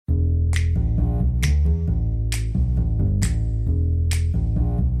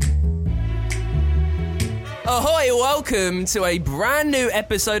Ahoy, welcome to a brand new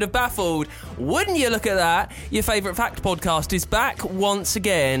episode of Baffled. Wouldn't you look at that? Your favourite fact podcast is back once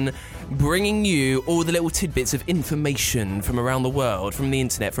again, bringing you all the little tidbits of information from around the world, from the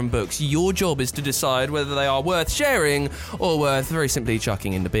internet, from books. Your job is to decide whether they are worth sharing or worth very simply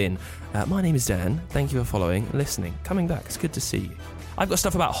chucking in the bin. My name is Dan. Thank you for following and listening. Coming back, it's good to see you. I've got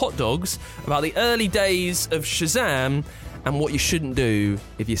stuff about hot dogs, about the early days of Shazam, and what you shouldn't do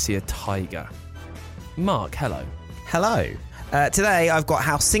if you see a tiger. Mark, hello. Hello. Today I've got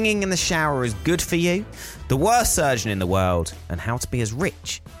how singing in the shower is good for you, the worst surgeon in the world, and how to be as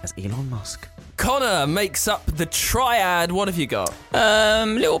rich as Elon Musk. Connor makes up the triad. What have you got?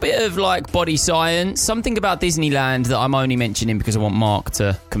 Little bit of like body science, something about Disneyland that I'm only mentioning because I want Mark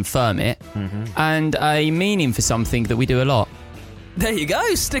to confirm it, and a meaning for something that we do a lot. There you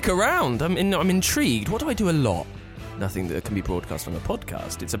go. Stick around. I'm intrigued. What do I do a lot? Nothing that can be broadcast on a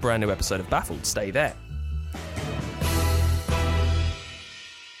podcast. It's a brand new episode of Baffled. Stay there.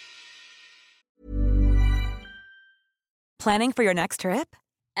 Planning for your next trip?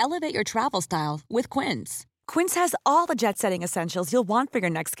 Elevate your travel style with Quince. Quince has all the jet-setting essentials you'll want for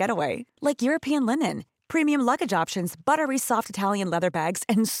your next getaway, like European linen, premium luggage options, buttery soft Italian leather bags,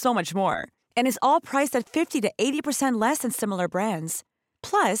 and so much more. And is all priced at 50 to 80% less than similar brands.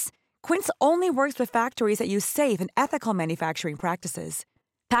 Plus, Quince only works with factories that use safe and ethical manufacturing practices.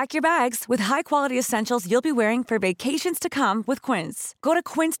 Pack your bags with high-quality essentials you'll be wearing for vacations to come with Quince. Go to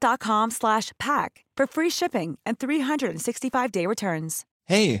quince.com/pack for free shipping and 365-day returns.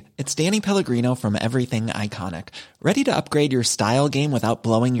 Hey, it's Danny Pellegrino from Everything Iconic. Ready to upgrade your style game without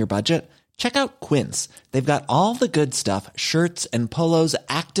blowing your budget? Check out Quince. They've got all the good stuff, shirts and polos,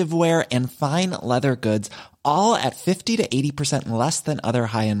 activewear, and fine leather goods, all at 50 to 80% less than other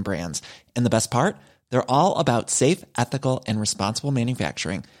high-end brands. And the best part? They're all about safe, ethical, and responsible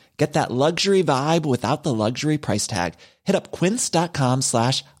manufacturing. Get that luxury vibe without the luxury price tag. Hit up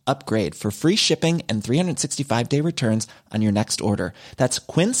quince.com/upgrade for free shipping and 365-day returns on your next order. That's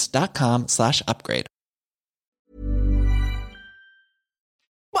quince.com/upgrade.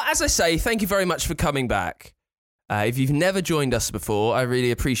 Well, as I say, thank you very much for coming back. If you've never joined us before, I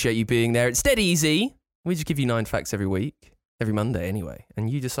really appreciate you being there. It's dead easy. We just give you 9 facts every week, every Monday anyway, and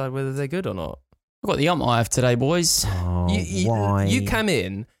you decide whether they're good or not. I've got the I have today, boys. Why? You come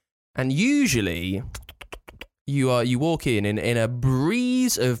in, and usually you walk in a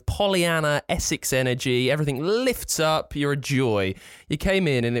breeze of Pollyanna, Essex energy. Everything lifts up. You're a joy. You came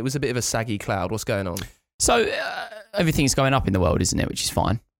in, and it was a bit of a saggy cloud. What's going on? So everything's going up in the world, isn't it? Which is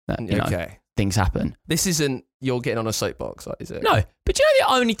fine. Okay. Things happen. This isn't you're getting on a soapbox, is it? No, but you know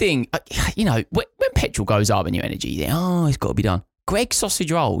the only thing, when petrol goes up in your energy, you think, it's got to be done. Greggs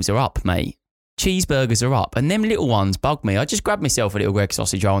sausage rolls are up, mate. Cheeseburgers are up. And them little ones bug me. I just grabbed myself a little Greggs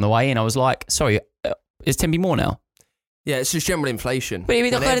sausage roll on the way in. I was like, sorry, is 10p more now? Yeah, it's just general inflation. But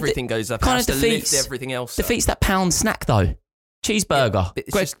when everything goes up, it has to lift everything else up. Defeats that pound snack, though. Cheeseburger. Yeah,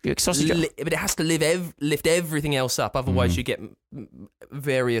 Greggs sausage roll. But it has to lift everything else up. Otherwise, you get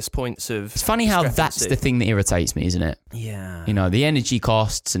various points of It's funny how that's the thing that irritates me, isn't it? Yeah. The energy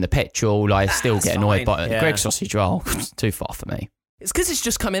costs and the petrol, I still get annoyed by it. Yeah. Greggs sausage roll, too far for me. It's because it's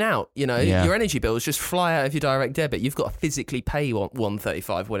just coming out, Yeah. Your energy bills just fly out of your direct debit. You've got to physically pay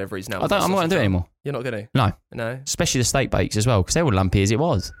 $1.35, whatever it is now. I'm not going to do it anymore. You're not going to? No. No? Especially the steak bakes as well, because they were lumpy as it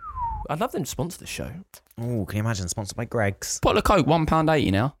was. I'd love them to sponsor the show. Oh, can you imagine? Sponsored by Greggs. Bottle of Coke,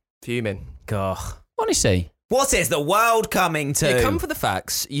 £1.80 now. Fuming. Gah. Honestly. What is the world coming to? You come for the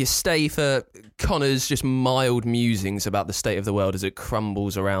facts, you stay for Connor's just mild musings about the state of the world as it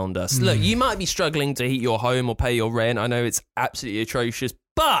crumbles around us. Look, you might be struggling to heat your home or pay your rent. I know it's absolutely atrocious,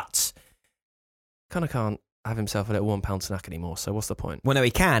 but Connor can't have himself a little £1 snack anymore, so what's the point? Well, no, he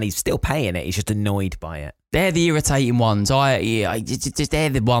can. He's still paying it. He's just annoyed by it. They're the irritating ones. They're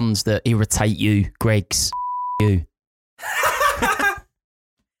the ones that irritate you, Greggs. You.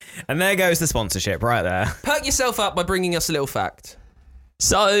 And there goes the sponsorship right there. Perk yourself up by bringing us a little fact.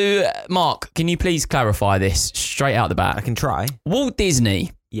 So, Mark, can you please clarify this straight out the I back? can try. Walt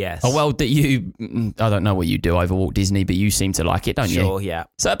Disney, Yes. a world that I don't know what you do over Walt Disney, but you seem to like it, don't you? Sure, yeah.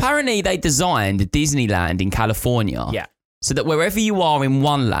 So apparently they designed Disneyland in California. Yeah. So that wherever you are in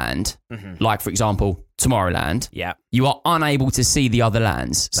one land, like, for example, Tomorrowland, Yeah. you are unable to see the other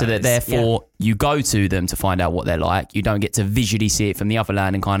lands. So that therefore you go to them to find out what they're like. You don't get to visually see it from the other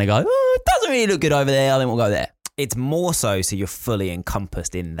land and kind of go, it doesn't really look good over there, then we'll go there. It's more so you're fully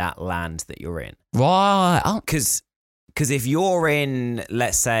encompassed in that land that you're in. Right. Oh. Because if you're in,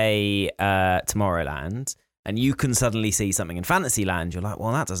 let's say, Tomorrowland, and you can suddenly see something in Fantasyland, you're like,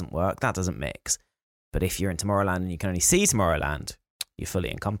 well, that doesn't work, that doesn't mix. But if you're in Tomorrowland and you can only see Tomorrowland, you're fully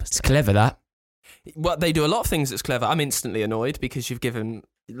encompassed. It's clever, that. Well, they do a lot of things that's clever. I'm instantly annoyed because you give him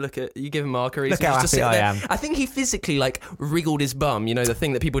Marker. Look how happy I am. I think he physically wriggled his bum. You know, the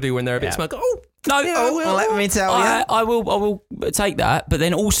thing that people do when they're a bit smug. Oh No, well, let me tell you. I will take that. But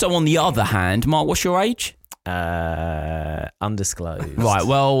then also on the other hand, Mark, what's your age? Undisclosed. Right,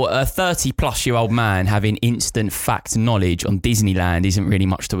 well, a 30-plus-year-old man having instant fact knowledge on Disneyland isn't really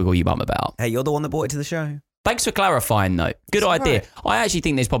much to wiggle your bum about. Hey, you're the one that brought it to the show. Thanks for clarifying, though. Good idea. Right. I actually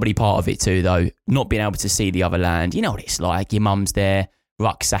think there's probably part of it too, though. Not being able to see the other land. You know what it's like. Your mum's there,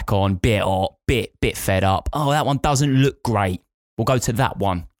 rucksack on, bit hot, bit fed up. Oh, that one doesn't look great. We'll go to that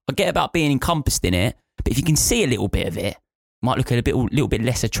one. I get about being encompassed in it, but if you can see a little bit of it, might look a little bit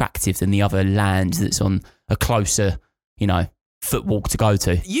less attractive than the other land that's on a closer, foot walk to go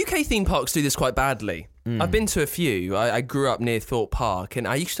to. UK theme parks do this quite badly. I've been to a few. I grew up near Thorpe Park, and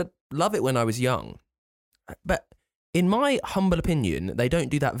I used to love it when I was young. But in my humble opinion, they don't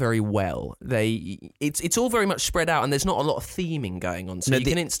do that very well. It's all very much spread out, and there's not a lot of theming going on, so you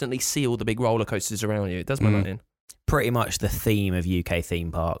can instantly see all the big roller coasters around you. It does my nut in. Pretty much the theme of UK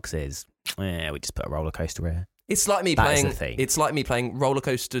theme parks is, we just put a roller coaster here. It's like me That is playing. the thing. It's like me playing Roller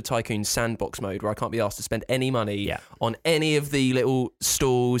Coaster Tycoon Sandbox mode, where I can't be asked to spend any money on any of the little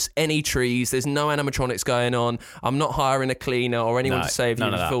stalls, any trees. There's no animatronics going on. I'm not hiring a cleaner or anyone to save you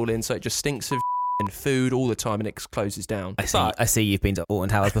to fall in. So it just stinks of and food all the time, and it closes down. I see you've been to Alton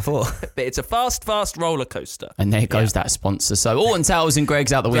Towers before. But it's a fast roller coaster. And there goes that sponsor. So Alton Towers and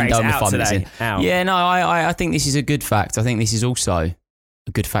Greg's out the window. Greg's out today. Out. Yeah, no, I think this is a good fact. I think this is also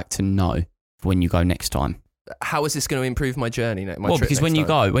a good fact to know when you go next time. How is this going to improve my journey? Because when you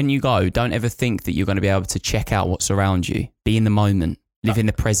go, don't ever think that you're going to be able to check out what's around you. Be in the moment. Live in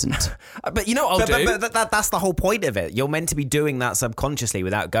the present. But you know what I'll do? But that's the whole point of it. You're meant to be doing that subconsciously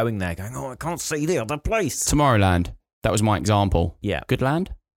without going there, going, I can't see the other place. Tomorrowland. That was my example. Yeah. Good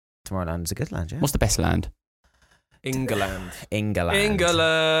land? Tomorrowland is a good land, yeah. What's the best land? England.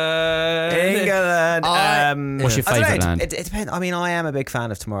 What's your favourite land? It depends. I mean, I am a big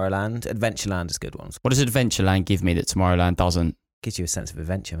fan of Tomorrowland. Adventureland is a good one. What does Adventureland give me that Tomorrowland doesn't? Gives you a sense of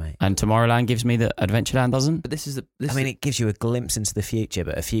adventure, mate. And Tomorrowland gives me that Adventureland doesn't? But it gives you a glimpse into the future,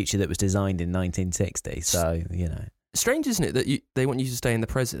 but a future that was designed in 1960. So, strange, isn't it, that they want you to stay in the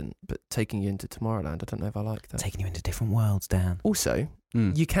present, but taking you into Tomorrowland? I don't know if I like that. Taking you into different worlds, Dan. Also,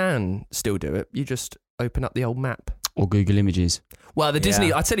 you can still do it. You just open up the old map. Or Google Images. Well, the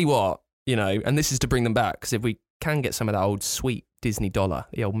Disney, I tell you what, and this is to bring them back, because if we can get some of that old sweet Disney dollar,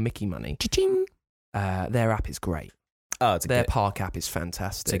 the old Mickey money, their app is great. Oh, their park app is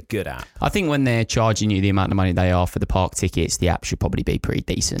fantastic. It's a good app. I think when they're charging you the amount of money they are for the park tickets, the app should probably be pretty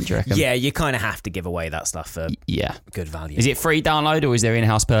decent, do you reckon? Yeah, you kind of have to give away that stuff for good value. Is it free download or is there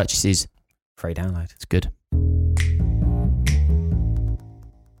in-house purchases? Free download. It's good.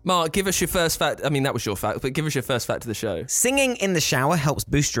 Mark, give us your first fact. I mean, that was your fact, but give us your first fact of the show. Singing in the shower helps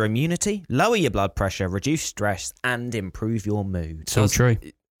boost your immunity, lower your blood pressure, reduce stress, and improve your mood. So true.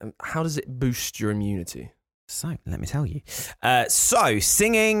 How does it boost your immunity? So, let me tell you.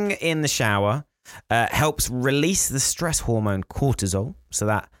 Singing in the shower helps release the stress hormone cortisol. So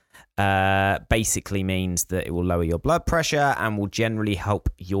that basically means that it will lower your blood pressure and will generally help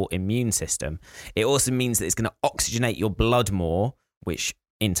your immune system. It also means that it's going to oxygenate your blood more, which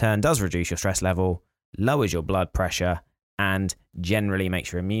in turn does reduce your stress level, lowers your blood pressure, and generally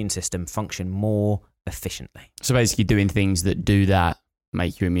makes your immune system function more efficiently. So basically doing things that do that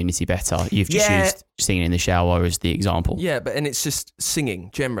make your immunity better. You've just used singing in the shower as the example. Yeah, and it's just singing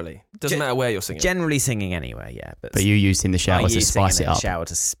generally. Doesn't matter where you're singing. Generally singing anyway, yeah. But you used in the shower to spice it up. Shower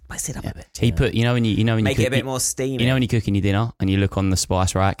to spice it up a bit. He put, when you make it a bit more steamy. When you're cooking your dinner and you look on the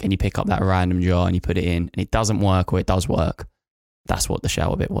spice rack and you pick up that random jar and you put it in and it doesn't work or it does work. That's what the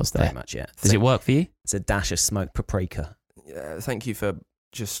shower bit was there. Pretty much, yeah. Does it work for you? It's a dash of smoked paprika. Thank you for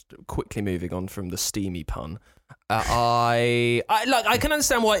just quickly moving on from the steamy pun. I can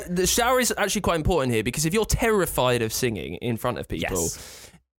understand why the shower is actually quite important here, because if you're terrified of singing in front of people,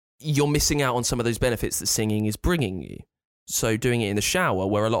 you're missing out on some of those benefits that singing is bringing you. So doing it in the shower,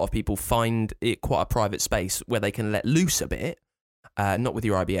 where a lot of people find it quite a private space where they can let loose a bit, not with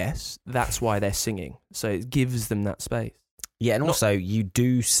your IBS, that's why they're singing. So it gives them that space. Yeah, and also you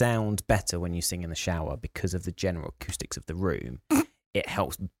do sound better when you sing in the shower because of the general acoustics of the room. It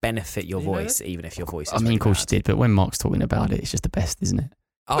helps benefit your voice, even if your voice is of course you did, but when Mark's talking about it, it's just the best, isn't it?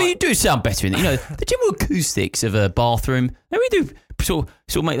 Well, you do sound better in it. The general acoustics of a bathroom, we do sort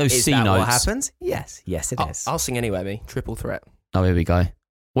of make those C notes. Is that what happens? Yes, it is. I'll sing anyway, me. Triple threat. Oh, here we go.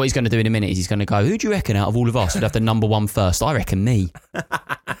 What he's going to do in a minute is he's going to go, who do you reckon out of all of us would have the number one first? I reckon me.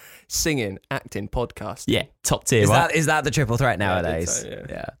 singing, acting, podcast. Yeah, top tier, right? Is that the triple threat nowadays? so, yeah.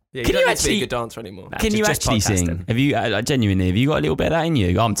 yeah. Yeah, Can you you don't need to be actually- a good dancer anymore. Can you just actually sing? podcasting. Have you genuinely? Have you got a little bit of that in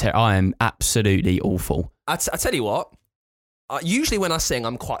you? I am absolutely awful. I tell you what, usually when I sing,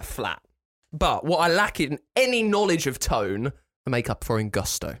 I'm quite flat. But what I lack in any knowledge of tone, I make up for in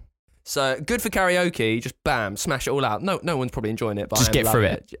gusto. So good for karaoke, just bam, smash it all out. No one's probably enjoying it, but Just I am get through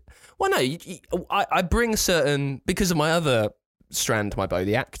loving it. Well, no, I bring certain, because of my other strand to my bow,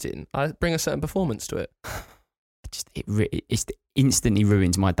 the acting, I bring a certain performance to it. It instantly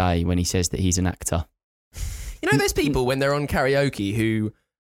ruins my day when he says that he's an actor. You know, there's people when they're on karaoke who,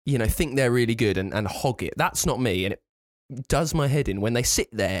 you know, think they're really good and hog it. That's not me, and it does my head in when they sit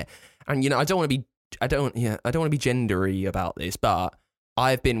there. And you know, I don't want to be gendery about this, but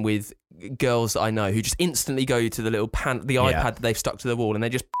I've been with girls that I know who just instantly go to the little iPad that they've stuck to the wall, and they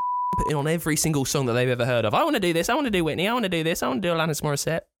just put it on every single song that they've ever heard of. I want to do this. I want to do Whitney. I want to do this. I want to do Alanis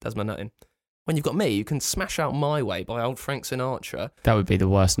Morissette. Does my nutting. When you've got me, you can smash out My Way by old Frank Sinatra. That would be the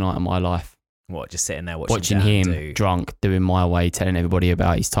worst night of my life. What, just sitting there watching Him do... drunk, doing My Way, telling everybody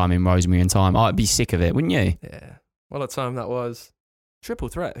about his time in Rosemary and Thyme. I'd be sick of it, wouldn't you? Yeah. What a time that was. Triple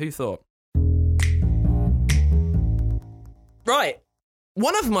threat. Who thought? Right.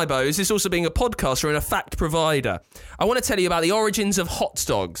 One of my bows is also being a podcaster and a fact provider. I want to tell you about the origins of hot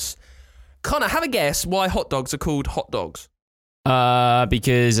dogs. Connor, have a guess why hot dogs are called hot dogs.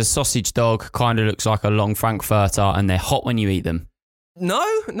 Because a sausage dog kind of looks like a long frankfurter and they're hot when you eat them. No.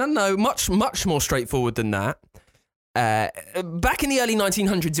 Much more straightforward than that. Back in the early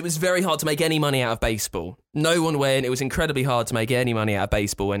 1900s, it was very hard to make any money out of baseball. No one went. It was incredibly hard to make any money out of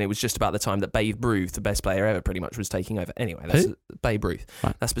baseball, and it was just about the time that Babe Ruth, the best player ever, pretty much was taking over. Anyway, that's Babe Ruth.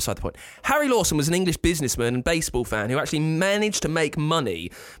 Right. That's beside the point. Harry Lawson was an English businessman and baseball fan who actually managed to make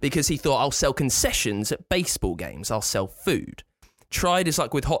money because he thought, I'll sell concessions at baseball games. I'll sell food. Tried his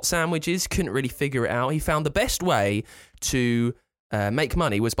luck with hot sandwiches, couldn't really figure it out. He found the best way to make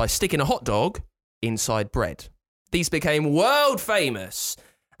money was by sticking a hot dog inside bread. These became world famous,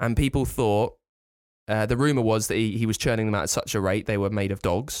 and people thought, the rumour was that he was churning them out at such a rate they were made of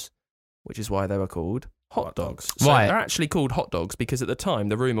dogs, which is why they were called hot dogs. So Right. they're actually called hot dogs because at the time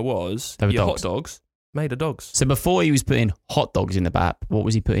the rumour was They were your dogs. hot dogs made of dogs. So before he was putting hot dogs in the bap, what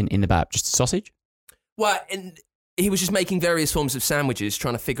was he putting in the bap? Just a sausage? Well, and he was just making various forms of sandwiches,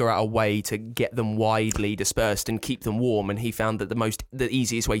 trying to figure out a way to get them widely dispersed and keep them warm. And he found that the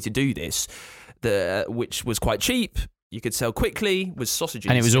easiest way to do this, which was quite cheap, you could sell quickly, was sausages.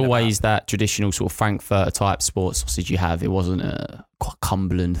 And it was in a always bag. that traditional sort of frankfurter type sports sausage you have. It wasn't quite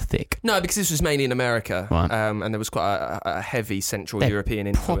Cumberland thick. No, because this was mainly in America, Right. and there was quite a heavy Central They're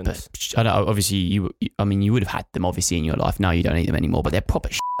European Proper. influence. I know, obviously, you would have had them obviously in your life. Now you don't eat them anymore, but they're proper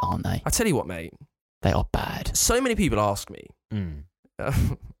shit, aren't they? I tell you what, mate. They are bad. So many people ask me.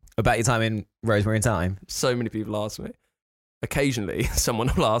 About your time in Rosemary and Thyme. So many people ask me. Occasionally, someone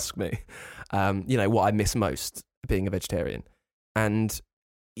will ask me, what I miss most being a vegetarian. And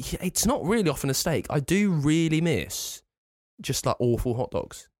it's not really often a steak. I do really miss just like awful hot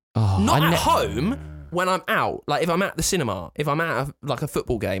dogs. Oh, Not at home when I'm out. Like if I'm at the cinema, if I'm at like a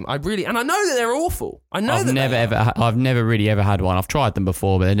football game, and I know that they're awful. I know I've that never I've never really ever had one. I've tried them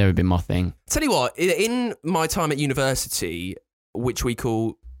before, but they've never been my thing. Tell you what, in my time at university, which we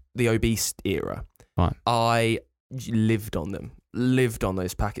call the obese era, Right. I lived on them. Lived on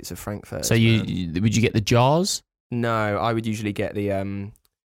those packets of Frankfurt. So would you get the jars? No, I would usually get the what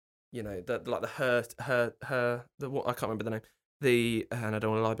I can't remember the name. And I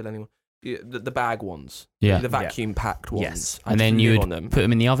don't want to libel anyone. The bag ones. Yeah. The vacuum packed ones. Yes. I And just then you live would on them. put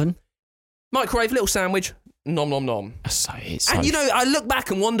them in the oven? Microwave, little sandwich, nom nom nom. It's And I look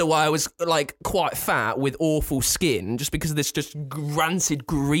back and wonder why I was like quite fat with awful skin, just because of this just rancid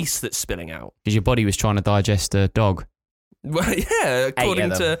grease that's spilling out. because your body was trying to digest a dog. Well, yeah, of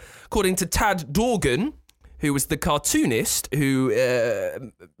them. according to Tad Dorgan, who was the cartoonist who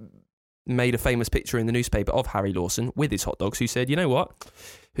made a famous picture in the newspaper of Harry Lawson with his hot dogs, who said, you know what?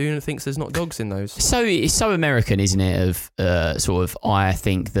 Who thinks there's not dogs in those? So it's so American, isn't it? Of sort of, I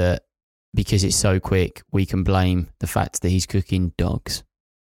think that because it's so quick, we can blame the fact that he's cooking dogs.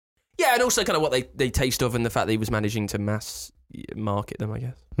 Yeah, and also kind of what they taste of and the fact that he was managing to mass market them, I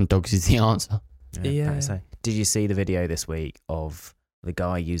guess. And dogs is the answer. Yeah. apparently so. Did you see the video this week of the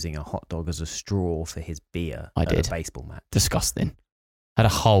guy using a hot dog as a straw for his beer I at did. a baseball match? Disgusting. Had a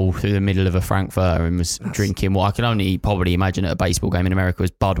hole through the middle of a frankfurter and was drinking what I can only probably imagine at a baseball game in America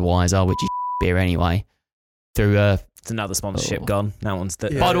was Budweiser, which is beer anyway. Through It's another sponsorship Oh. gone. That one's Yeah.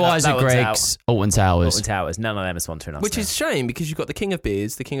 Budweiser, that one's Greggs, Alton Towers. Alton Towers. None of them are sponsoring us. Which now. is a shame because you've got the king of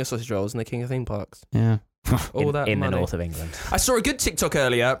beers, the king of sausage rolls, and the king of theme parks. Yeah. All that in the money. north of England. I saw a good TikTok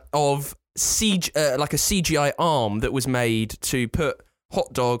earlier of like a CGI arm that was made to put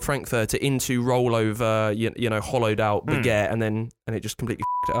hot dog Frankfurter into rollover, hollowed out baguette, and it just completely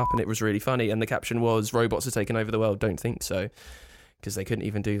f***ed it up, and it was really funny. And the caption was, "Robots are taking over the world." Don't think so, because they couldn't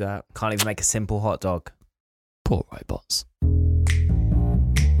even do that. Can't even make a simple hot dog. Poor robots.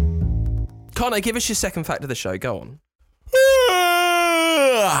 Can't I give us your second fact of the show? Go on.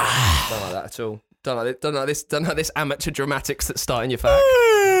 Don't like that at all. Don't like this amateur dramatics that start in your fact.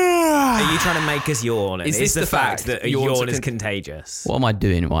 Are you trying to make us yawn? Is this the the fact fact? that a Yawns yawn are is contagious? What am I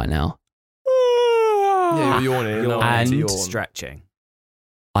doing right now? Yeah, you're yawning. Yawning And- to yawn. stretching.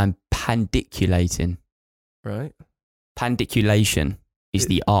 I'm pandiculating. Right. Pandiculation is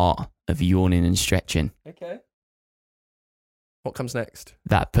the art of yawning and stretching. Okay. What comes next?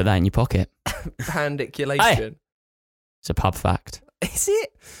 Put that in your pocket. Pandiculation. It's a pub fact. Is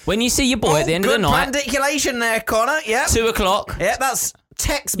it? When you see your boy at the end of the night, Pandiculation there, Connor. Yep. 2:00. Yep, that's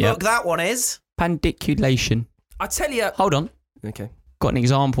textbook, Yep. that one is. Pandiculation. I tell you. Hold on. Okay. Got an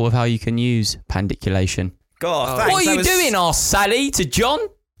example of how you can use pandiculation. God, thanks. What are that you was- doing, asked Sally to John?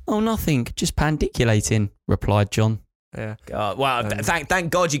 Oh, nothing. Just pandiculating, replied John. Yeah. God, well,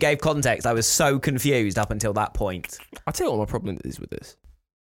 thank God you gave context. I was so confused up until that point. I'll tell you what my problem is with this.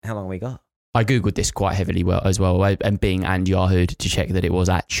 How long have we got? I googled this quite heavily as well, and Bing and Yahoo to check that it was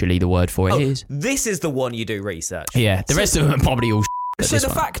actually the word for it. It is. This is the one you do research. Yeah, the rest of them are probably all. So the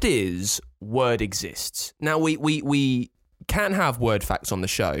fact is, word exists. Now we can have word facts on the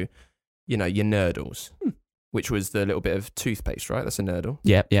show. You know, your nurdles, which was the little bit of toothpaste, right? That's a nurdle.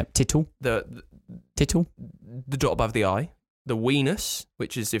 Yep. Tittle. The dot above the eye. The weenus,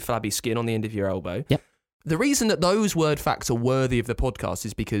 which is the flabby skin on the end of your elbow. Yep. The reason that those word facts are worthy of the podcast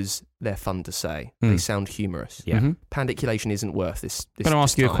is because they're fun to say. They sound humorous. Yeah. Mm-hmm. Pandiculation isn't worth this. I'm going to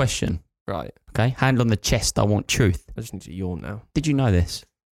ask you a time. question. Right. Okay, hand on the chest. I want truth. I just need to yawn now. Did you know this?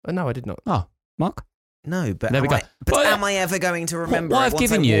 No, I did not. Oh, Mark. No, but There we go. am I ever going to remember what it I've once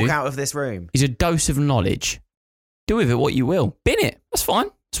given I walk you- out of this room? Is a dose of knowledge. Do with it what you will. Bin it. That's fine.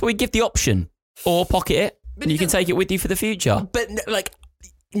 That's what we give the option. Or pocket it, and you can take it with you for the future. But like,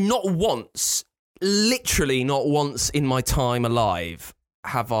 not once, literally not once in my time alive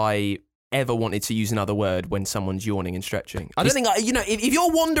have I ever wanted to use another word when someone's yawning and stretching. I don't think, if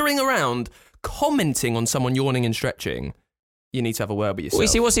you're wandering around commenting on someone yawning and stretching, you need to have a word with yourself. Well, you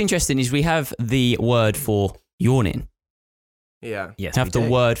see, what's interesting is we have the word for yawning. Yeah. Yes, We have the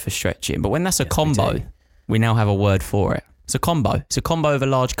word for stretching. But when that's a combo, we now have a word for it. It's a combo. It's a combo of a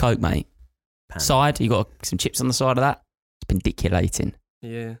large Coke, mate. Side, you got some chips on the side of that. It's pendiculating.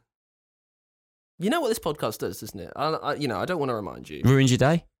 Yeah. You know what this podcast does, doesn't it? I don't want to remind you. Ruins your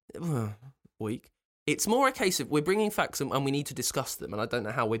day. Week. It's more a case of we're bringing facts and we need to discuss them, and I don't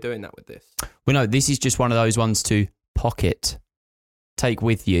know how we're doing that with this. Well, no, this is just one of those ones to pocket, take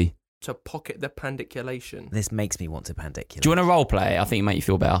with you. To pocket the pandiculation. This makes me want to pandiculate. Do you want to role play it? I think it make you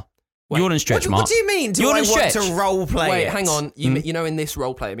feel better. Wait, Yawn and stretch, What Mark. do you mean? Do Yawn I and want stretch. to role play Wait, it? hang on. You know in this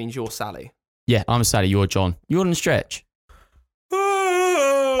role play it means you're Sally. Yeah, I'm Sally, you're John. Yawn and stretch.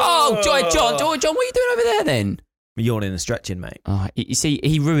 Oh, John, what are you doing over there then? Yawning and stretching, mate. Oh, you see,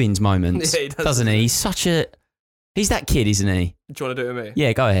 he ruins moments, Yeah, he does, doesn't he? He's that kid, isn't he? Do you want to do it with me?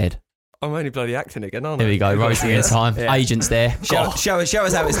 Yeah, go ahead. I'm only bloody acting again, aren't There I? we go, roasting in time. Yeah. Agents there. Show us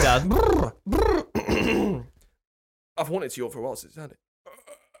how it's done. I've wanted to yawn for a while since had it.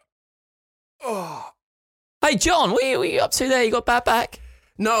 Oh. Hey, John, what are you up to there? You got bad back?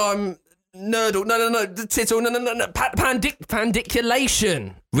 No, I'm nurdle. No. The tittle. No.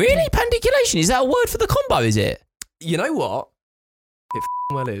 Pandiculation. Really? Pandiculation? Is that a word for the combo, is it? You know what? It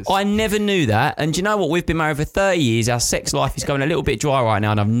well is. I never knew that. And do you know what? We've been married for 30 years. Our sex life is going a little bit dry right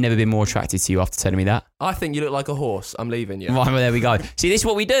now, and I've never been more attracted to you after telling me that. I think you look like a horse. I'm leaving you. Right, well, there we go. See, this is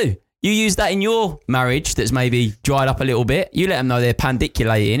what we do. You use that in your marriage that's maybe dried up a little bit. You let them know they're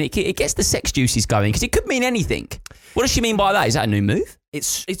pandiculating. It gets the sex juices going because it could mean anything. What does she mean by that? Is that a new move?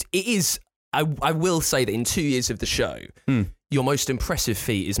 It is. I will say that in 2 years of the show, your most impressive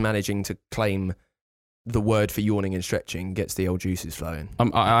feat is managing to claim the word for yawning and stretching gets the old juices flowing.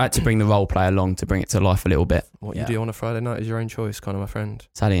 I had to bring the role play along to bring it to life a little bit. What you do on a Friday night is your own choice, kind of, my friend.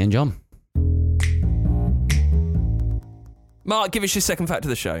 Sally and John. Mark, give us your second fact of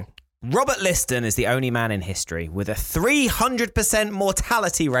the show. Robert Liston is the only man in history with a 300%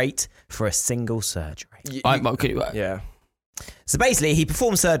 mortality rate for a single surgery. Yeah. So basically, he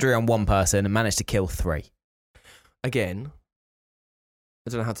performed surgery on one person and managed to kill 3. Again, I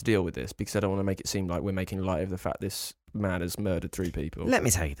don't know how to deal with this because I don't want to make it seem like we're making light of the fact this man has murdered 3 people. Let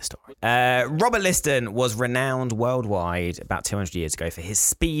me tell you the story. Robert Liston was renowned worldwide about 200 years ago for his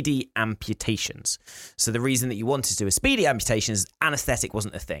speedy amputations. So the reason that you wanted to do a speedy amputation is anaesthetic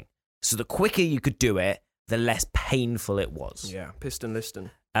wasn't a thing. So the quicker you could do it, the less painful it was. Yeah, Piston Liston.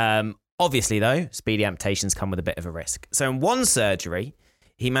 Obviously, though, speedy amputations come with a bit of a risk. So in one surgery,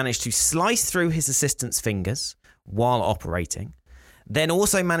 he managed to slice through his assistant's fingers while operating, then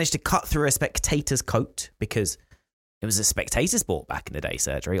also managed to cut through a spectator's coat because it was a spectator sport back in the day,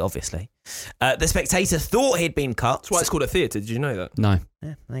 surgery, obviously. The spectator thought he'd been cut. That's why it's called a theatre. Did you know that? No.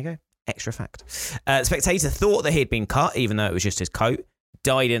 Yeah, there you go. Extra fact. Spectator thought that he'd been cut, even though it was just his coat,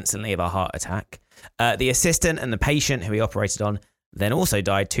 died instantly of a heart attack. The assistant and the patient who he operated on then also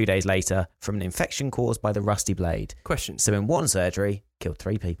died 2 days later from an infection caused by the rusty blade. Question. So in one surgery, killed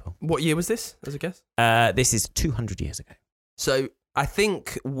 3 people. What year was this, as a guess? This is 200 years ago. So I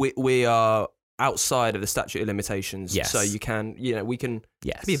think we are outside of the statute of limitations. Yes. So we can be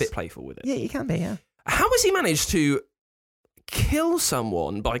a bit playful with it. Yeah, you can be, yeah. How has he managed to kill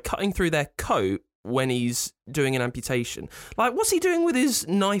someone by cutting through their coat when he's doing an amputation? Like, what's he doing with his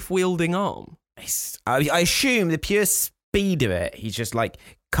knife-wielding arm? I assume the pure speed of it, he's just like,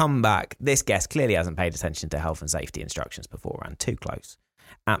 come back. This guest clearly hasn't paid attention to health and safety instructions beforehand. Too close.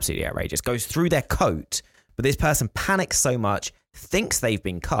 Absolutely outrageous. Goes through their coat, but this person panics so much, thinks they've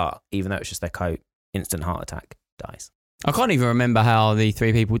been cut, even though it's just their coat, instant heart attack, dies. I can't even remember how the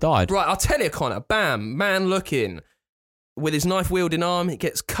 3 people died. Right, I'll tell you, Connor. Bam, man looking. With his knife-wielding arm, he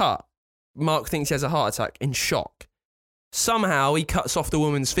gets cut. Mark thinks he has a heart attack, in shock. Somehow he cuts off the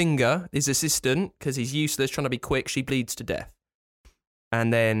woman's finger, his assistant, because he's useless, trying to be quick. She bleeds to death.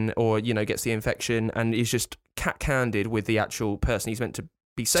 And then, gets the infection, and he's just cat-handed with the actual person he's meant to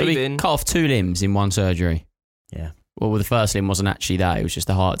be saving. So he cut off 2 limbs in one surgery. Yeah. Well, the first limb wasn't actually that. It was just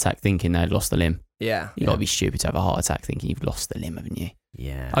a heart attack thinking they'd lost the limb. Yeah. You've got to be stupid to have a heart attack thinking you've lost the limb, haven't you?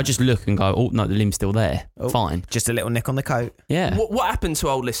 Yeah. I just look and go, oh, no, the limb's still there. Oh, fine. Just a little nick on the coat. Yeah. What happened to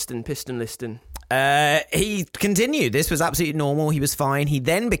old Piston Liston? He continued. This was absolutely normal. He was fine. He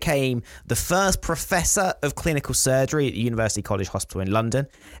then became the first professor of clinical surgery at the University College Hospital in London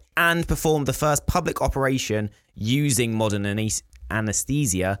and performed the first public operation using modern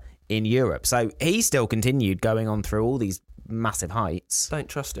anaesthesia in Europe. So he still continued going on through all these massive heights. Don't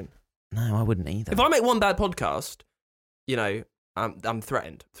trust him. No, I wouldn't either. If I make one bad podcast, I'm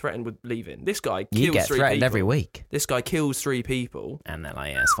threatened with leaving. This guy kills 3 people. You get threatened every week. This guy kills 3 people. And they're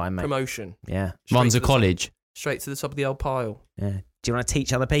like, yeah, it's fine, mate. Promotion. Yeah. Runs a college. Straight to the top of the old pile. Yeah. Do you want to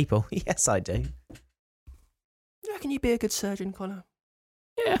teach other people? Yes, I do. You reckon you'd be a good surgeon, Connor?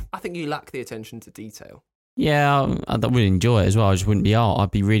 Yeah. I think you lack the attention to detail. Yeah, I would enjoy it as well. I just wouldn't be art. I'd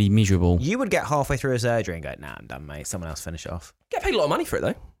be really miserable. You would get halfway through a surgery and go, nah, I'm done, mate. Someone else finish off. Get paid a lot of money for it,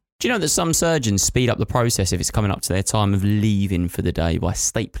 though. Do you know that some surgeons speed up the process if it's coming up to their time of leaving for the day by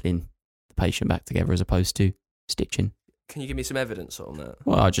stapling the patient back together as opposed to stitching? Can you give me some evidence on that?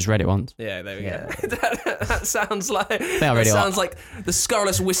 Well, I just read it once. Yeah, there we go. that sounds like the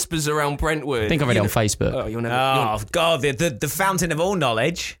scurrilous whispers around Brentwood. I think I read it on Facebook. Oh, you'll never. Oh, God, the fountain of all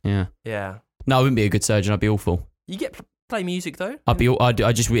knowledge. Yeah. Yeah. No, I wouldn't be a good surgeon. I'd be awful. You get play music though.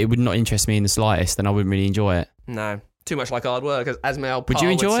 It would not interest me in the slightest, and I wouldn't really enjoy it. No, too much like hard work, as Mel. Would you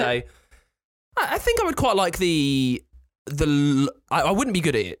enjoy it? Say. I think I would quite like I wouldn't be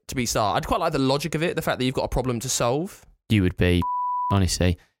good at it to be start. I'd quite like the logic of it, the fact that you've got a problem to solve. You would be,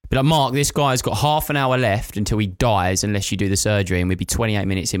 honestly. But like, Mark, this guy's got half an hour left until he dies, unless you do the surgery, and we'd be 28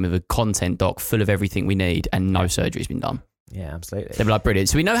 minutes in with a content doc full of everything we need, and no surgery's been done. Yeah, absolutely. They'd be like, brilliant.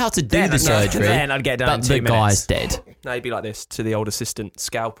 So we know how to do the surgery. Then I'd get done in 2 minutes. The guy's dead. No, he'd be like this to the old assistant.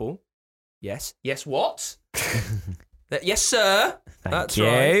 Scalpel. Yes. Yes, what? Yes, sir. Thank That's you.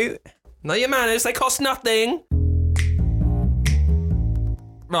 right. Know your manners. They cost nothing.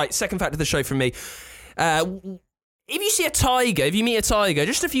 Right, second fact of the show from me. If you meet a tiger,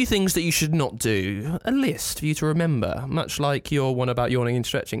 just a few things that you should not do. A list for you to remember, much like your one about yawning and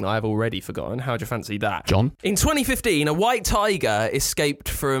stretching that I've already forgotten. How'd you fancy that? John? In 2015, a white tiger escaped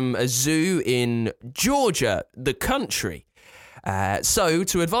from a zoo in Georgia, the country. So,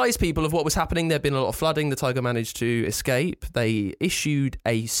 to advise people of what was happening, there'd been a lot of flooding. The tiger managed to escape. They issued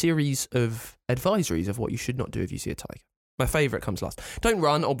a series of advisories of what you should not do if you see a tiger. My favourite comes last. Don't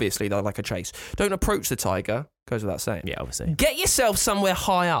run, obviously, they're like a chase. Don't approach the tiger, goes without saying. Yeah, obviously. Get yourself somewhere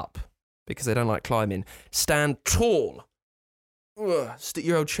high up, because they don't like climbing. Stand tall. Stick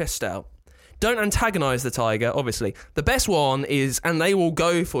your old chest out. Don't antagonise the tiger, obviously. The best one is, and they will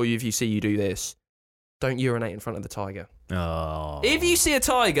go for you if you see you do this, don't urinate in front of the tiger. Oh. If you see a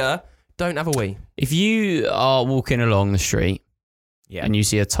tiger, don't have a wee. If you are walking along the street Yeah. and you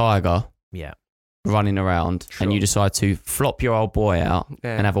see a tiger Yeah. running around Sure. and you decide to flop your old boy out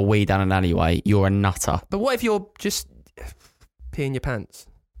Yeah. and have a wee down an alleyway, you're a nutter. But what if you're just peeing your pants?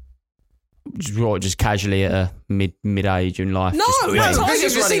 Just casually at a mid-age in life. No, just no, weeing. tiger's Because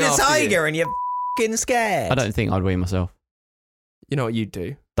you've running seen a after tiger and you're fucking scared. I don't think I'd wee myself. You know what you'd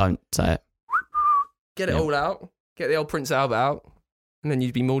do? Don't say it. Get it Yeah. all out. Get the old Prince Albert out. And then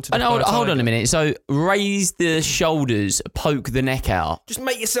you'd be mauled to death. Hold on a minute. So raise the shoulders, poke the neck out. Just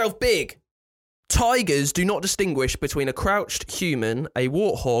make yourself big. Tigers do not distinguish between a crouched human, a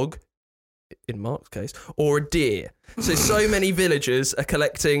warthog, in Mark's case, or a deer. So many villagers are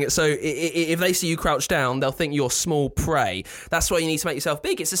collecting. So if they see you crouched down, they'll think you're small prey. That's why you need to make yourself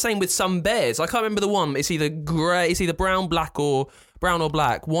big. It's the same with some bears. I can't remember the one. It's either grey, it's either brown or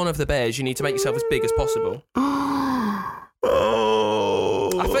black. One of the bears, you need to make yourself as big as possible.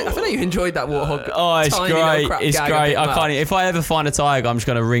 I feel like you enjoyed that warthog. Oh, it's tiny little great. crap It's gag a great. bit I much. can't. If I ever find a tiger, I'm just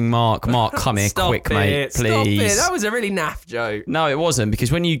going to ring Mark. Mark, come here Stop quick, it, mate. Stop Please. it. That was a really naff joke. No, it wasn't,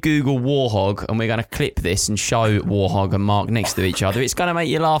 because when you Google warhog and we're going to clip this and show warhog and Mark next to each other, it's going to make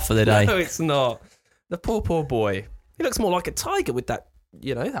you laugh for the day. No, it's not. The poor boy. He looks more like a tiger with that,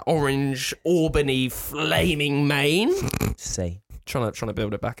 that orange, Albany, flaming mane. See. Trying to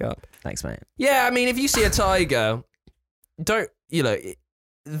build it back up. Thanks, mate. Yeah, I mean, if you see a tiger,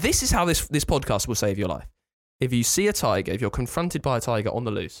 this is how this podcast will save your life. If you see a tiger, if you're confronted by a tiger on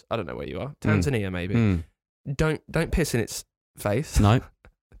the loose, I don't know where you are, Tanzania maybe, Mm. don't piss in its face. No.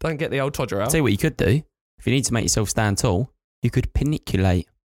 Don't get the old todger out. Tell you what you could do. If you need to make yourself stand tall, you could paniculate.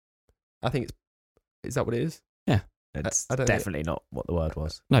 I think is that what it is? It's I don't definitely not what the word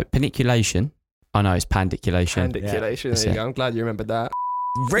was. No, paniculation. I know, it's pandiculation. Pandiculation. That's There you it. go. I'm glad you remembered that.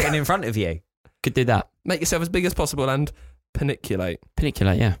 Written in front of you. Could do that. Make yourself as big as possible and paniculate.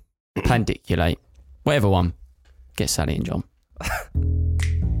 Paniculate, yeah. Pandiculate. Whatever one. Get Sally and John.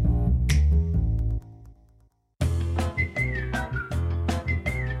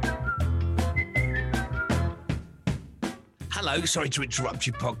 Hello, sorry to interrupt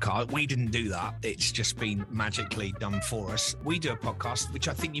your podcast. We didn't do that. It's just been magically done for us. We do a podcast, which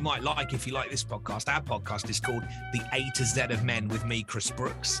I think you might like if you like this podcast. Our podcast is called The A to Z of Men with me, Chris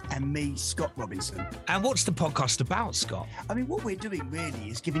Brooks. And me, Scott Robinson. And what's the podcast about, Scott? I mean, what we're doing really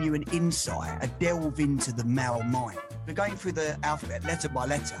is giving you an insight, a delve into the male mind. We're going through the alphabet letter by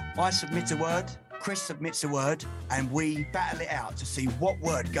letter. I submit a word, Chris submits a word, and we battle it out to see what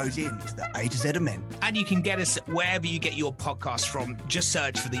word goes into the A to Z of Men. And you can get us wherever you get your podcast from. Just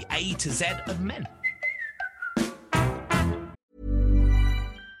search for The A to Z of Men.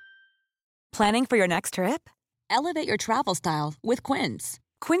 Planning for your next trip? Elevate your travel style with Quince.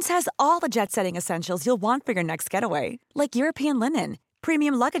 Quince has all the jet-setting essentials you'll want for your next getaway, like European linen,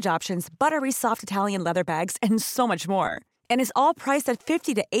 premium luggage options, buttery soft Italian leather bags, and so much more. And is all priced at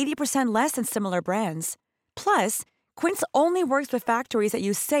 50 to 80% less than similar brands. Plus, Quince only works with factories that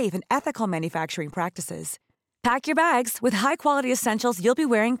use safe and ethical manufacturing practices. Pack your bags with high-quality essentials you'll be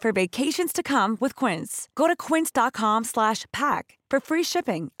wearing for vacations to come with Quince. Go to quince.com/pack for free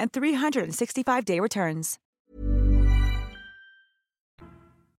shipping and 365-day returns.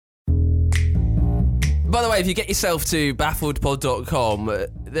 By the way, if you get yourself to baffledpod.com,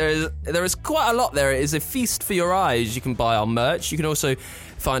 there is quite a lot there. It is a feast for your eyes. You can buy our merch. You can also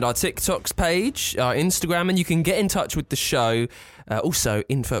find our TikToks page, our Instagram, and you can get in touch with the show. Also,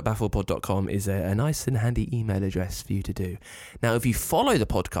 info@baffledpod.com is a nice and handy email address for you to do. Now, if you follow the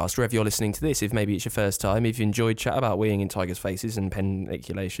podcast, wherever you're listening to this, if maybe it's your first time, if you enjoyed chat about weeing in tigers' faces and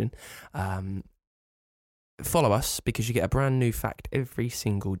paniculation, follow us because you get a brand new fact every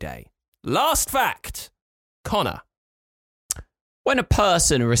single day. Last fact. Connor. When a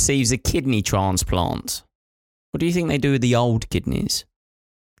person receives a kidney transplant, what do you think they do with the old kidneys?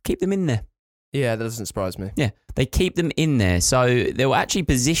 Keep them in there. Yeah, that doesn't surprise me. Yeah, they keep them in there. So they'll actually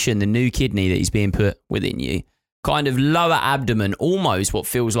position the new kidney that is being put within you, kind of lower abdomen, almost what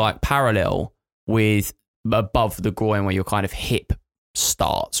feels like parallel with above the groin where your kind of hip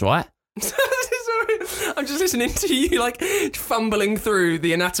starts, right? Sorry, I'm just listening to you like fumbling through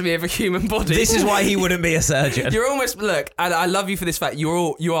the anatomy of a human body. This is why he wouldn't be a surgeon. You're almost, look, and I love you for this fact, you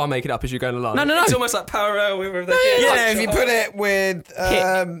are making up as you're going along. No. It's almost like parallel with the Yeah, if you put it with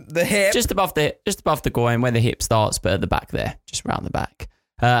the hip. Just above the groin where the hip starts, but at the back there, just around the back.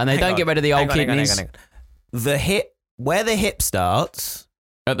 And they don't get rid of the old kidneys Hang on. The hip, where the hip starts.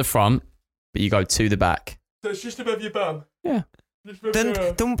 at the front, but you go to the back. So it's just above your bum. Yeah. Then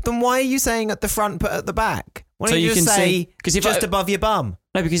why are you saying at the front but at the back? Why So don't you you just can say see- 'cause if just I- above your bum?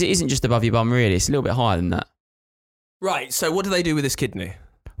 No, because it isn't just above your bum, really. It's a little bit higher than that. Right, so what do they do with this kidney?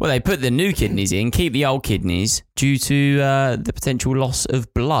 Well, they put the new kidneys in, keep the old kidneys due to the potential loss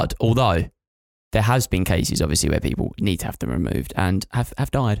of blood. Although there has been cases, obviously, where people need to have them removed and have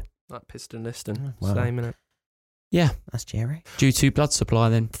died. Like Piston Liston. Wow. Same, innit? Yeah, That's Jerry. due to blood supply.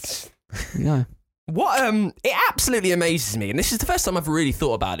 Then, no. What it absolutely amazes me, and this is the first time I've really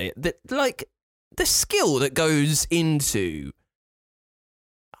thought about it, that like the skill that goes into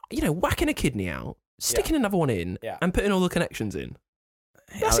whacking a kidney out, sticking another one in, Yeah. and putting all the connections in.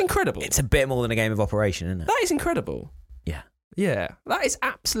 That's incredible. It's a bit more than a game of operation, isn't it? That is incredible. Yeah. Yeah. That is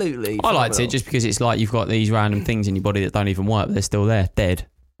absolutely I liked phenomenal. it just because it's like you've got these random things in your body that don't even work, but they're still there, dead.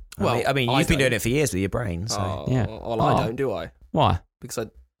 Well, I mean, I you've been doing don't. it for years with your brain, so Oh, Yeah. Well, I Oh. don't, do I? Why? Because I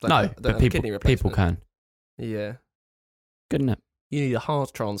don't No, have but a people kidney replacement. can. Yeah. Good, isn't it? You need a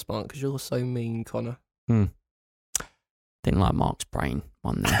heart transplant because you're so mean, Connor. Didn't like Mark's brain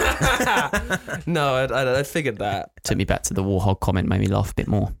one there. No, I figured that. Took me back to the Warhol comment, made me laugh a bit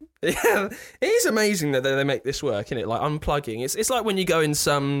more. Yeah, it is amazing that they make this work, isn't it? Like unplugging. It's like when you go in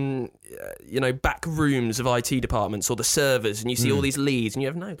some, back rooms of IT departments or the servers and you see all these leads and you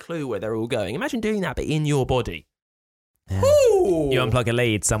have no clue where they're all going. Imagine doing that, but in your body. Yeah. Ooh. You unplug a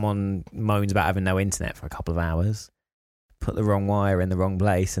lead, someone moans about having no internet for a couple of hours, put the wrong wire in the wrong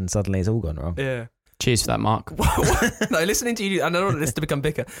place, and suddenly it's all gone wrong. Yeah. Cheers for that, Mark. No, listening to you, I don't want this to become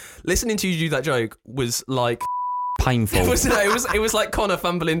bicker. Listening to you do that joke was like Painful. it was like Connor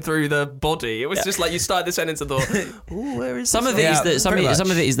fumbling through the body. It was just like you started the sentence and thought, "Ooh, where is Some this of it one?" is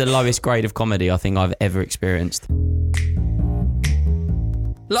some of it is the lowest grade of comedy I think I've ever experienced.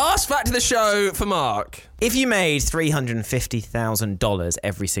 Last fact of the show for Mark. If you made $350,000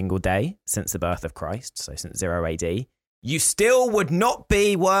 every single day since the birth of Christ, so since 0 AD, you still would not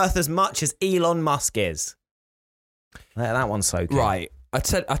be worth as much as Elon Musk is. That one's so good. Right. I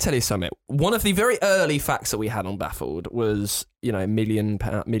tell you something. One of the very early facts that we had on Baffled was, million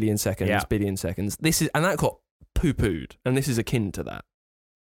seconds, Yeah. billion seconds. And that got poo-pooed, and this is akin to that.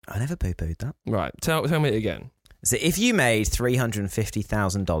 I never poo-pooed that. Right. Tell me it again. So if you made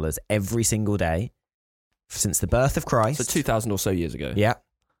 $350,000 every single day since the birth of Christ, So 2,000 or so years ago. yeah,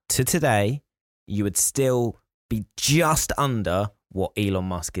 to today, you would still be just under what Elon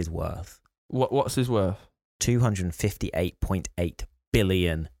Musk is worth. What's his worth? $258.8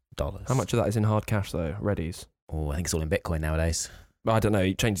 billion. How much of that is in hard cash though? Readies. Oh, I think it's all in Bitcoin nowadays. I don't know.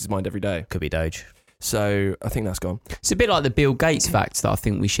 He changes his mind every day. Could be Doge. So I think that's gone. It's a bit like the Bill Gates facts that I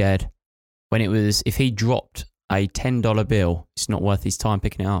think we shared when it was if he dropped a $10 bill, it's not worth his time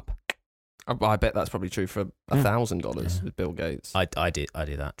picking it up. I bet that's probably true for $1,000 with Bill Gates. I did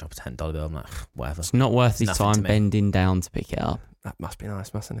that. Drop a $10 bill. I'm like, whatever. It's not worth his Nothing to time me. bending down to pick it up. That must be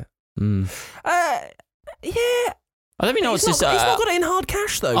nice, mustn't it? Yeah. I don't even know what's He's this. not got it in hard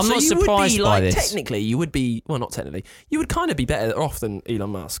cash though. I'm so not you surprised would be, by like, this. Technically, you would be. Well, not technically. You would kind of be better off than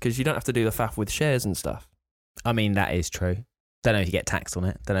Elon Musk because you don't have to do the faff with shares and stuff. I mean, that is true. Don't know if you get taxed on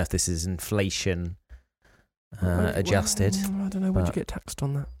it. Don't know if this is inflation adjusted. Well, I don't know. Would you but- get taxed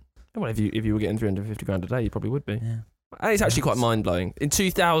on that? Well, if you were getting 350 grand a day, you probably would be. Yeah. And it's actually quite mind blowing. In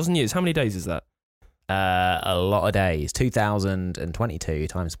 2,000 years, how many days is that? A lot of days. 2022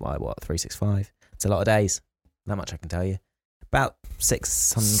 times by what? 365. It's a lot of days. That much I can tell you. About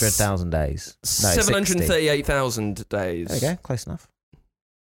 600,000 days. No, 738,000 days. There you go. Close enough.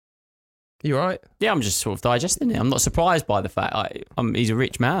 You all right? Yeah, I'm just sort of digesting it. I'm not surprised by the fact he's a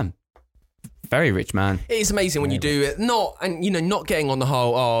rich man. Very rich man. It is amazing when you do it. Not getting on the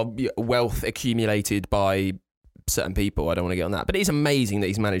whole wealth accumulated by certain people. I don't want to get on that. But it is amazing that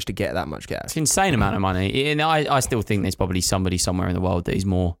he's managed to get that much cash. It's an insane amount of money. And I still think there's probably somebody somewhere in the world that is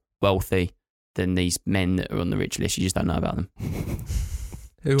more wealthy than these men that are on the rich list. You just don't know about them.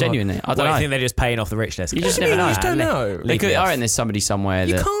 Genuinely. I don't know. I think they're just paying off the rich list. You just never know. You just don't know. They could, I reckon there's somebody somewhere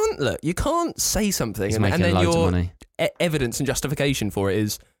You that can't say something is and making then loads of your money. evidence and justification for it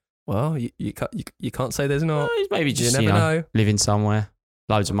is, well, you can't say there's not. Well, he's maybe just, you never know. living somewhere,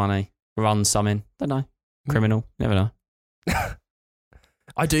 loads of money, runs something. Don't know. Criminal. Never know.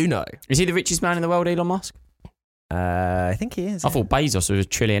 I do know. Is he the richest man in the world, Elon Musk? I think he is. I thought Bezos was a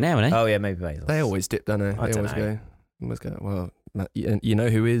trillionaire, wasn't he? Oh, yeah, maybe Bezos. They always dip, don't they? I They don't always go. Well, you know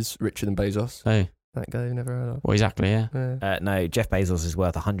who is richer than Bezos? Oh, That guy you never heard of. well, exactly, yeah. Yeah. No, Jeff Bezos is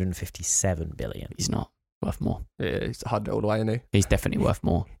worth 157 billion. He's not worth more. Yeah, he's hard all the way, isn't he? He's definitely worth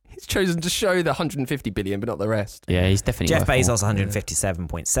more. He's chosen to show the 150 billion, but not the rest. Yeah, he's definitely Jeff worth Bezos more.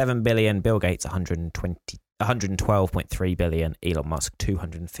 157.7 billion. Bill Gates 112.3 billion. Elon Musk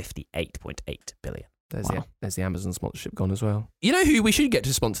 258.8 billion. Wow. There's the Amazon sponsorship gone as well. You know who we should get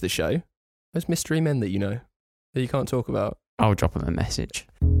to sponsor this show? Those mystery men that you know that you can't talk about. I'll drop him a message.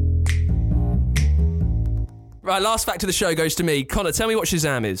 Right, last fact of the show goes to me. Connor, tell me what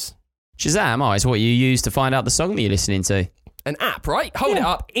Shazam is. Shazam, it's what you use to find out the song that you're listening to. An app, right? Hold it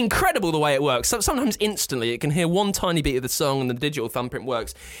up. Incredible the way it works. Sometimes instantly it can hear one tiny bit of the song and the digital thumbprint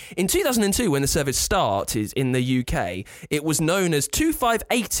works. In 2002, when the service started in the UK, it was known as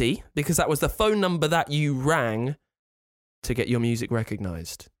 2580 because that was the phone number that you rang to get your music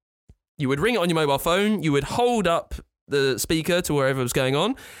recognised. You would ring it on your mobile phone, you would hold up the speaker to wherever it was going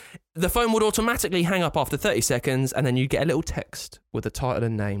on. The phone would automatically hang up after 30 seconds and then you'd get a little text with the title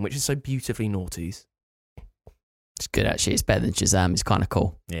and name, which is so beautifully noughties. It's good, actually. It's better than Shazam. It's kind of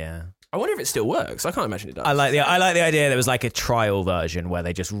cool. Yeah. I wonder if it still works. I can't imagine it does. I like the idea there was like a trial version where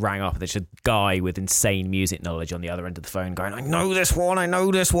they just rang up and there's a guy with insane music knowledge on the other end of the phone going, I know this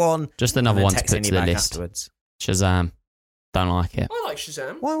one. Just another one to put to the list. Afterwards. Shazam. Don't like it. I like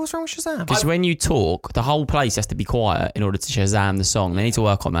Shazam. Why? What's wrong with Shazam? Because when you talk, the whole place has to be quiet in order to Shazam the song. They need to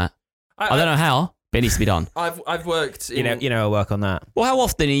work on that. I don't know how, but it needs to be done. I've worked in... You know, I'll work on that. Well, how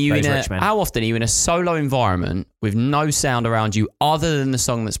often are you in a solo environment with no sound around you other than the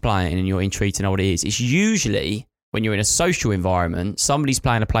song that's playing and you're intrigued to know what it is? It's usually when you're in a social environment, somebody's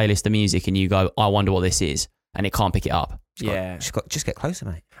playing a playlist of music and you go, I wonder what this is, and it can't pick it up. Just get closer,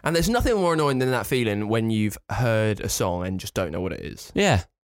 mate. And there's nothing more annoying than that feeling when you've heard a song and just don't know what it is. Yeah.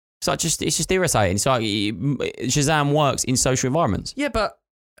 It's just irritating. It's like Shazam works in social environments. Yeah, but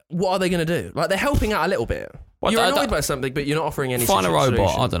what are they going to do? Like, they're helping out a little bit. You're annoyed by something, but you're not offering any Find a robot,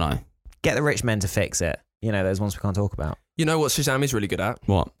 solution. I don't know. Get the rich men to fix it. You know, those ones we can't talk about. You know what Shazam is really good at?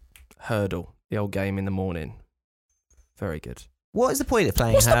 What? Hurdle. The old game in the morning. Very good. What is the point of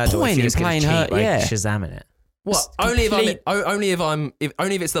playing What's the Hurdle point if you're in just going playing to cheat Hurdle? by Yeah. Shazamming it? What? Only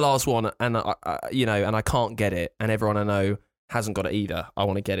if it's the last one and and I can't get it and everyone I know hasn't got it either. I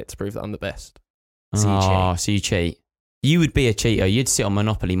want to get it to prove that I'm the best. So you cheat. You would be a cheater. You'd sit on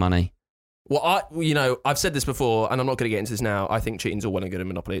Monopoly money. Well, I've said this before, and I'm not going to get into this now. I think cheating's all well and good in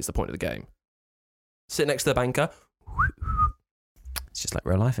Monopoly. It's the point of the game. Sit next to the banker. It's just like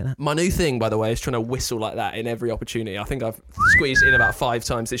real life, isn't it? My new thing, by the way, is trying to whistle like that in every opportunity. I think I've squeezed in about 5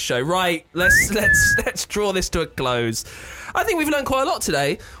 times this show. Right, let's draw this to a close. I think we've learned quite a lot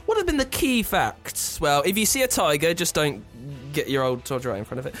today. What have been the key facts? Well, if you see a tiger, just don't get your old Todger right in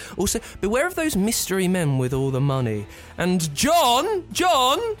front of it. Also, beware of those mystery men with all the money. And John,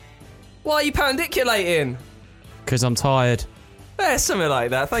 why are you pandiculating? Because I'm tired. Something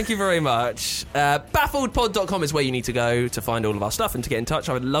like that. Thank you very much. Baffledpod.com is where you need to go to find all of our stuff and to get in touch.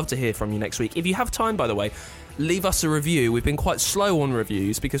 I would love to hear from you next week. If you have time, by the way, leave us a review. We've been quite slow on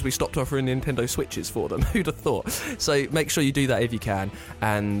reviews because we stopped offering Nintendo Switches for them. Who'd have thought? So make sure you do that if you can.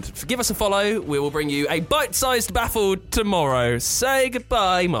 And give us a follow. We will bring you a bite-sized Baffled tomorrow. Say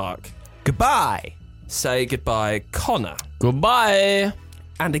goodbye, Mark. Goodbye. Say goodbye, Connor. Goodbye.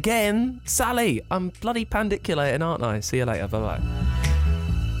 And again, Sally. I'm bloody pandiculating, aren't I? See you later. Bye-bye.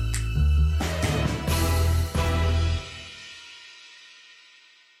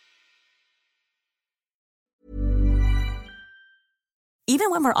 Even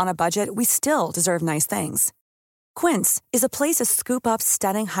when we're on a budget, we still deserve nice things. Quince is a place to scoop up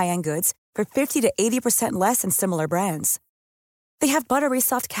stunning high-end goods for 50 to 80% less than similar brands. They have buttery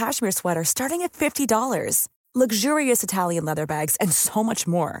soft cashmere sweaters starting at $50, luxurious Italian leather bags, and so much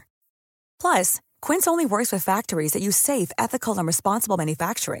more. Plus, Quince only works with factories that use safe, ethical, and responsible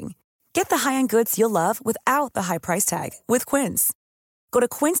manufacturing. Get the high-end goods you'll love without the high price tag with Quince. Go to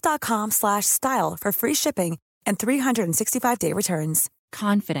quince.com/style for free shipping and 365-day returns.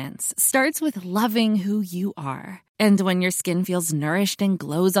 Confidence starts with loving who you are. And when your skin feels nourished and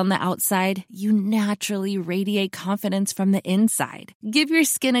glows on the outside, you naturally radiate confidence from the inside. Give your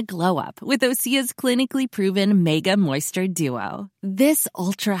skin a glow up with Osea's clinically proven Mega Moisture Duo. This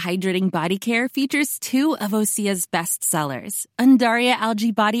ultra-hydrating body care features 2 of Osea's best sellers, Undaria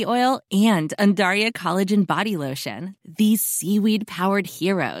Algae Body Oil and Undaria Collagen Body Lotion. These seaweed-powered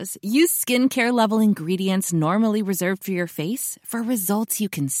heroes use skincare-level ingredients normally reserved for your face for results you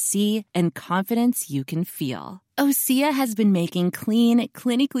can see and confidence you can feel. Osea has been making clean,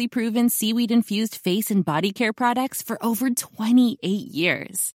 clinically proven seaweed-infused face and body care products for over 28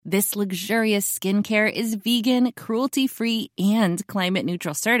 years. This luxurious skincare is vegan, cruelty-free, and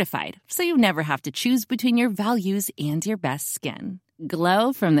climate-neutral certified, so you never have to choose between your values and your best skin.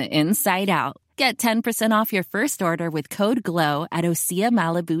 Glow from the inside out. Get 10% off your first order with code GLOW at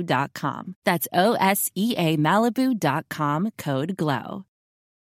OseaMalibu.com. That's OSEA Malibu.com, code GLOW.